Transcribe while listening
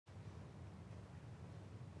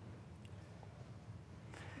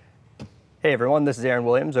Hey everyone, this is Aaron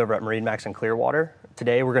Williams over at MarineMax in Clearwater.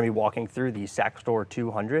 Today we're going to be walking through the Saxdor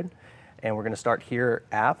 200 and we're going to start here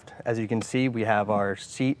aft. As you can see, we have our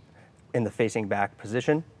seat in the facing back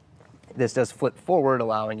position. This does flip forward,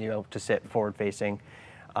 allowing you to sit forward facing.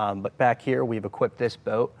 But back here we've equipped this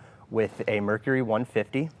boat with a Mercury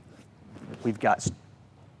 150. We've got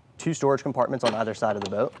 2 storage compartments on either side of the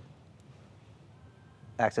boat.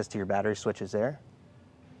 Access to your battery switches there.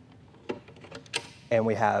 And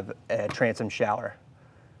we have a transom shower,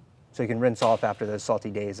 so you can rinse off after those salty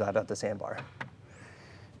days out at the sandbar.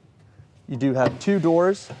 You do have 2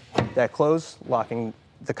 doors that close, locking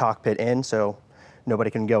the cockpit in so nobody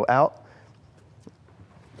can go out.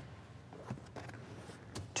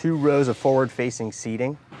 2 rows of forward-facing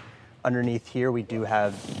seating. Underneath here we do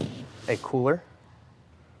have a cooler.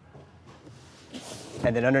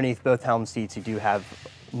 And then underneath both helm seats you do have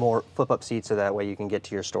more flip-up seats so that way you can get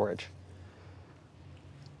to your storage.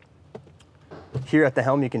 Here at the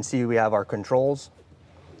helm, you can see we have our controls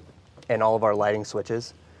and all of our lighting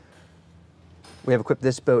switches. We have equipped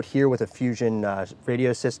this boat here with a Fusion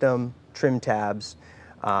radio system, trim tabs,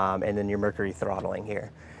 and then your Mercury throttling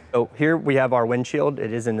here. So here we have our windshield.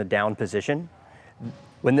 It is in the down position.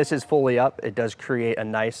 When this is fully up, it does create a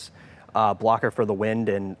nice blocker for the wind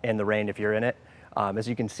and the rain if you're in it. As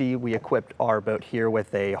you can see, we equipped our boat here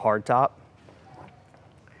with a hardtop.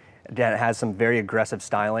 Again, it has some very aggressive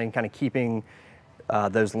styling, kind of keeping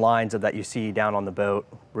those lines that you see down on the boat,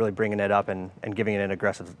 really bringing it up and giving it an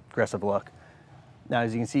aggressive look. Now,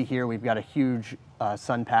 as you can see here, we've got a huge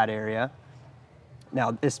sun pad area.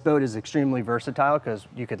 Now, this boat is extremely versatile because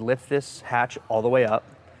you could lift this hatch all the way up,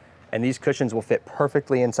 and these cushions will fit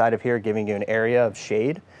perfectly inside of here, giving you an area of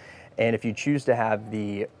shade. And if you choose to have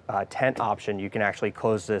the tent option, you can actually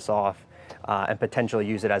close this off and potentially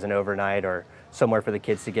use it as an overnight or somewhere for the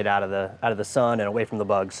kids to get out of the sun and away from the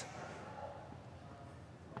bugs.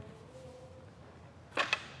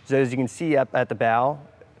 So as you can see up at the bow,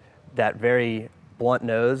 that very blunt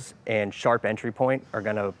nose and sharp entry point are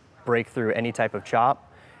going to break through any type of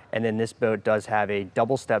chop. And then this boat does have a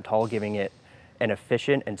double-stepped hull, giving it an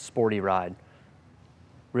efficient and sporty ride,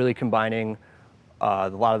 really combining a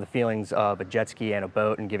lot of the feelings of a jet ski and a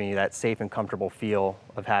boat and giving you that safe and comfortable feel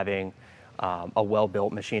of having a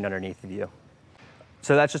well-built machine underneath of you.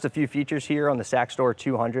 So that's just a few features here on the Saxdor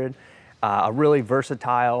 200. A really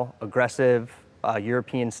versatile, aggressive,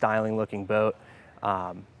 European styling looking boat.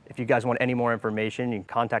 If you guys want any more information, you can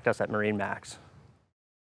contact us at MarineMax.